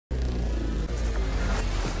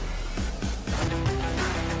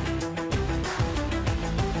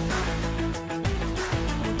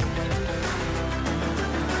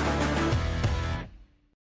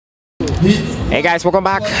Hey guys, welcome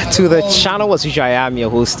back to the channel. As usual, I am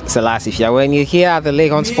your host, Sellssi. When you're here at the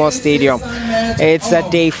Lagos Sports Stadium, it's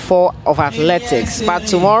day 4 of athletics. But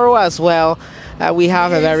tomorrow as well, we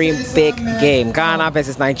have a very big game, Ghana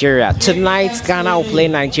versus Nigeria. Tonight, Ghana will play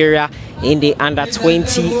Nigeria in the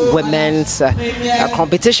under-20 women's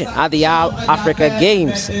competition at the All Africa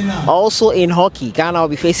Games. Also in hockey, Ghana will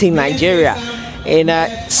be facing Nigeria. In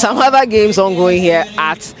some other games ongoing here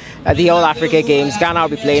at the All Africa Games, Ghana will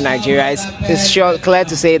be playing Nigeria. It's clear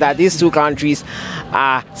to say that these two countries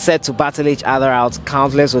are set to battle each other out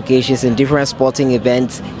countless occasions in different sporting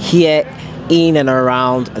events here in and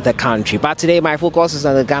around the country. But today my focus is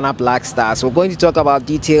on the Ghana Black Stars. We're going to talk about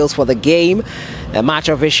details for the game, the match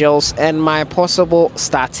officials, and my possible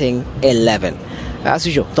starting 11. As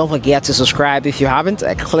usual, don't forget to subscribe if you haven't,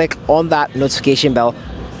 and click on that notification bell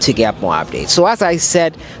to get more updates. So as I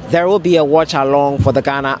said, there will be a watch along for the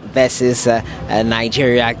Ghana versus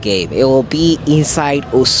Nigeria game. It will be inside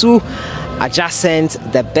Osu, adjacent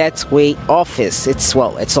the Betway office. It's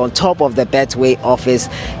on top of the Betway office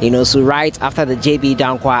in Osu, right after the JB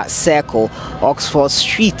Dankwa Circle, Oxford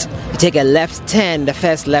Street. You take a left turn, the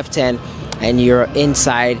first left turn, and you're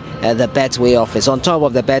inside the Betway office. On top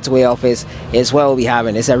of the Betway office is where we'll be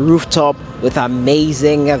having. It's a rooftop with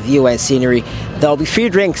amazing view and scenery. There'll be free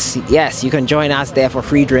drinks. Yes, you can join us there for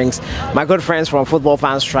free drinks. My good friends from Football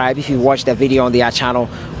Fans Tribe, if you watched the video on their channel,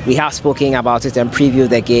 we have spoken about it and previewed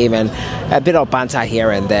the game and a bit of banter here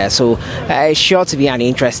and there. So it's sure to be an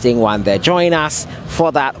interesting one there. Join us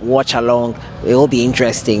for that watch along. It will be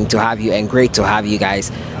interesting to have you and great to have you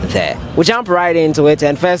guys there. We'll jump right into it,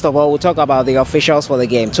 and first of all, we'll talk about the officials for the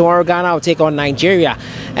game. Tomorrow, Ghana will take on Nigeria,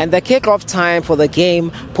 and the kickoff time for the game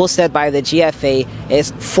posted by the GFA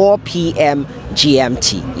is 4 p.m.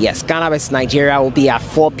 GMT. Yes, Ghana vs Nigeria will be at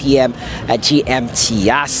 4 p.m. GMT.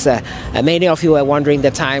 As many of you were wondering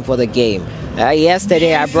the time for the game.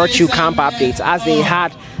 Yesterday, I brought you camp updates as they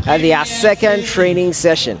had their second training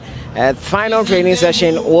session. Final training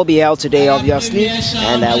session will be held today, obviously,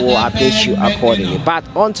 and I will update you accordingly. But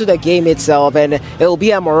onto the game itself, and it will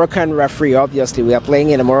be a Moroccan referee. Obviously, we are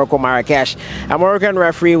playing in Morocco, Marrakesh. A Moroccan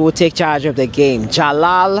referee will take charge of the game.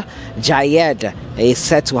 Jalal Jayed is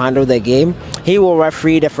set to handle the game. He will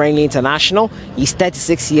referee the friendly international. He's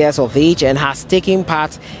 36 years of age and has taken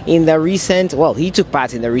part in the recent, he took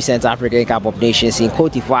part in the recent African Cup of Nations in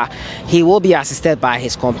Cote d'Ivoire. He will be assisted by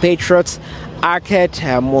his compatriots, Arket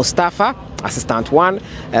Mustafa, assistant 1,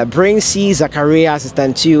 Braincy Zakaria,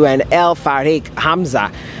 assistant 2, and El Farik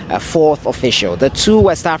Hamza, 4th official. The two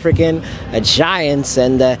West African giants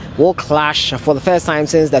will clash for the first time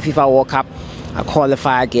since the FIFA World Cup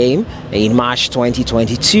qualifier game in March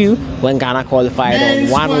 2022, when Ghana qualified on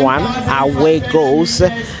 1-1 away goals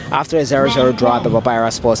after a 0-0 draw at the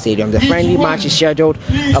Babayara Sports Stadium. The friendly match is scheduled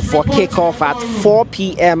for kickoff at 4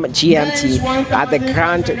 p.m. GMT at the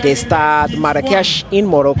Grand de Stade Marrakesh in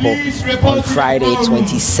Morocco on Friday,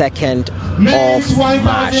 22nd of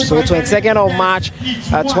March. So 22nd of March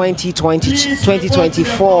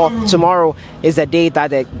 2024, tomorrow is the day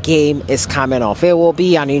that the game is coming off. It will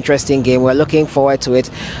be an interesting game. We're looking forward to it.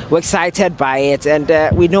 We're excited by it, and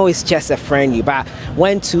we know it's just a friendly, but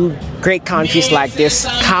when two great countries like this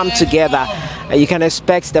come together, you can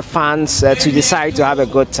expect the fans to decide to have a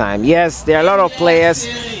good time. Yes, there are a lot of players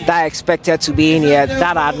that are expected to be in here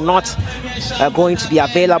that are not going to be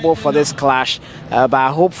available for this clash,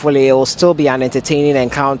 but hopefully it will still be an entertaining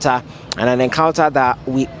encounter, and an encounter that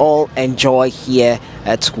we all enjoy here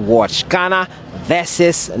to watch. Ghana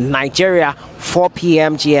versus Nigeria, 4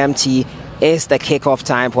 p.m. GMT is the kickoff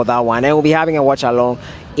time for that one, and we'll be having a watch along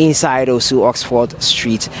inside Osu, Oxford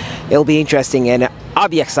Street. It'll be interesting, and I'll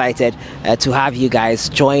be excited to have you guys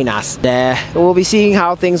join us. We'll be seeing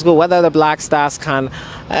how things go, whether the Black Stars can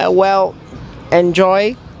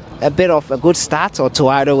enjoy a bit of a good start, or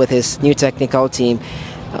Tuado with his new technical team,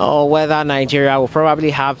 or whether Nigeria will probably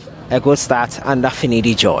have a good start under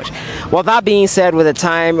Finidi George. Well, that being said, with the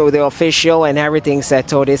time, with the official and everything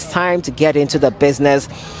settled, it's time to get into the business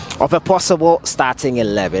of a possible starting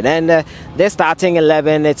 11. And this starting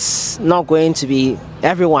 11, it's not going to be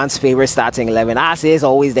everyone's favorite starting 11, as is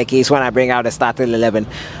always the case when I bring out a starting 11.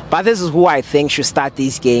 But this is who I think should start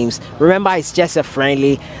these games. Remember, it's just a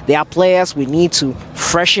friendly. There are players we need to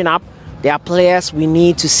freshen up. There are players we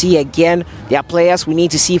need to see again. There are players we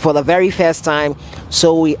need to see for the very first time.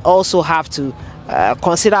 So we also have to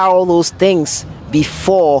consider all those things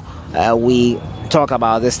before we talk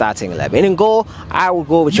about the starting 11. In goal, I will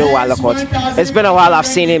go with Joe Walcott. It's been a while I've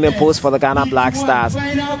seen him in post for the Ghana Black Stars.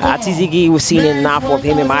 Tizigi, we've seen enough of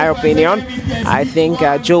him in my opinion. I think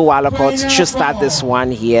Joe Walcott should start this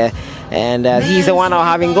one here. and he's the one I'll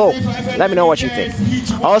have in goal. Let me know what you think.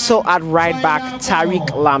 Also at right back, Tariq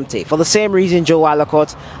Lamptey. For the same reason, Joe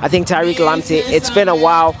Allcott. I think Tariq Lamptey, it's been a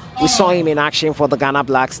while. We saw him in action for the Ghana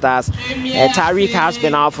Black Stars. Tariq has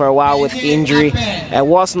been out for a while with injury,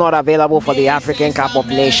 was not available for the African Cup of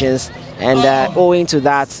Nations, and owing to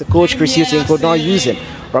that, Coach Chris Hughton could not use him.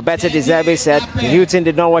 Roberto De Zerbi said Hughton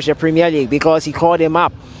did not watch the Premier League because he called him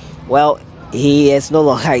up. Well, he is no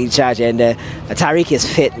longer in charge, and Tariq is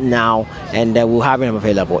fit now, and we'll have him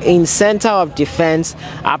available. In center of defense,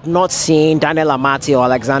 I've not seen Daniel Amati or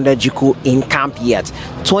Alexander Juku in camp yet.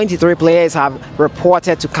 23 players have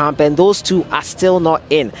reported to camp, and those two are still not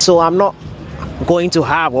in. So I'm not going to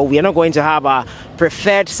have, or we're not going to have our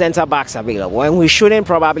preferred center backs available, and we shouldn't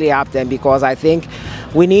probably have them because I think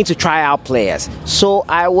we need to try out players. So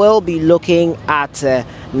I will be looking at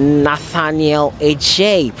Nathaniel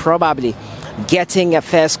Ejay probably getting a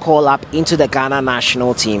first call up into the Ghana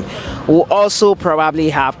national team. We'll also probably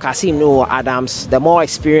have Kasim Noah Adams, the more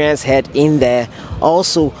experienced head, in there,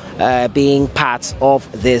 also being part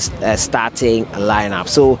of this starting lineup.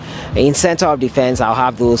 So in center of defense, I'll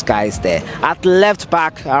have those guys there. At left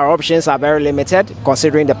back, our options are very limited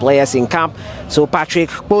considering the players in camp. So Patrick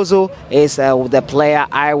Bozo is the player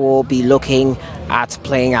I will be looking at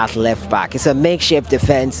playing at left back. It's a makeshift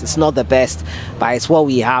defense. It's not the best, but it's what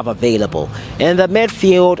we have available. In the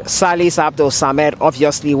midfield, Salis Abdul Samed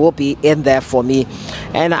obviously will be in there for me,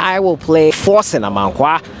 and I will play Forcing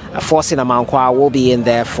Amankwa. Forcing Amankwa will be in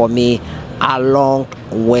there for me along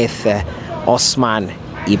with Osman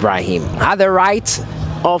Ibrahim. At the right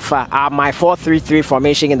of my 4-3-3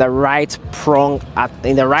 formation, in the right prong,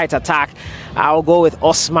 in the right attack, I'll go with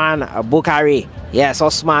Osman Bukari. Yes,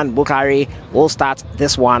 Osman Bukari will start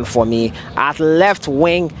this one for me. At left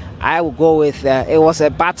wing, I will go with, it was a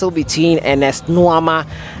battle between Ernest Nuama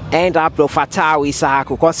and Abdul Fattah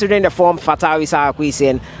Isahaku. Considering the form Fattah Isahaku is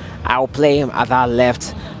in, I'll play him at that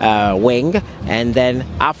left wing. And then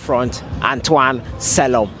up front, Antoine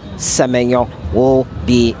Selom Semenyo will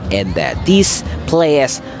be in there. These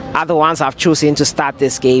players are the ones I've chosen to start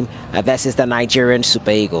this game versus the Nigerian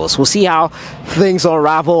Super Eagles. We'll see how things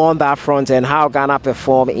unravel on that front and how Ghana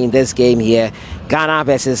perform in this game here. Ghana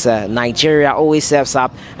versus Nigeria always serves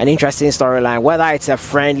up an interesting storyline, whether it's a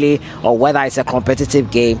friendly or whether it's a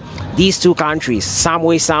competitive game. These two countries, some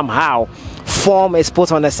way, somehow, form is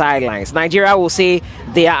put on the sidelines. Nigeria will say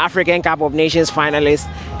they are African Cup of Nations finalists,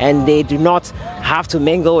 and they do not have to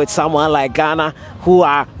mingle with someone like Ghana, who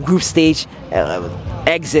are group stage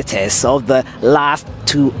exiters of the last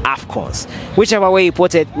two AFCONs. Whichever way you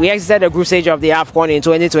put it, we exited the group stage of the AFCON in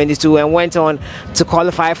 2022 and went on to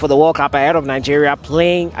qualify for the World Cup ahead of Nigeria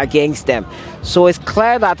playing against them. So it's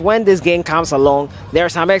clear that when this game comes along,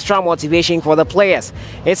 there's some extra motivation for the players.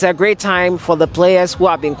 It's a great time for the players who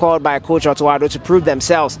have been called by Coach Otuado to prove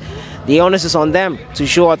themselves. The onus is on them to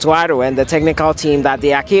show Otuado and the technical team that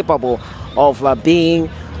they are capable of being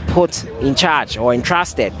put in charge or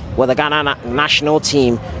entrusted with the Ghana national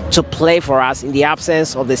team to play for us in the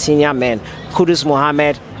absence of the senior men, Kudus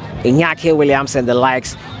Mohammed, Inyake Williams and the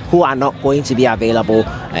likes, who are not going to be available,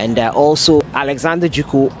 and also Alexander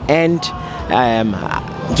Juku and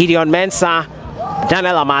Gideon Mensah,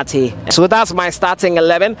 Daniel Amati. So that's my starting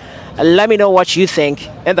 11. Let me know what you think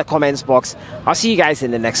in the comments box. I'll see you guys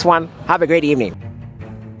in the next one. Have a great evening.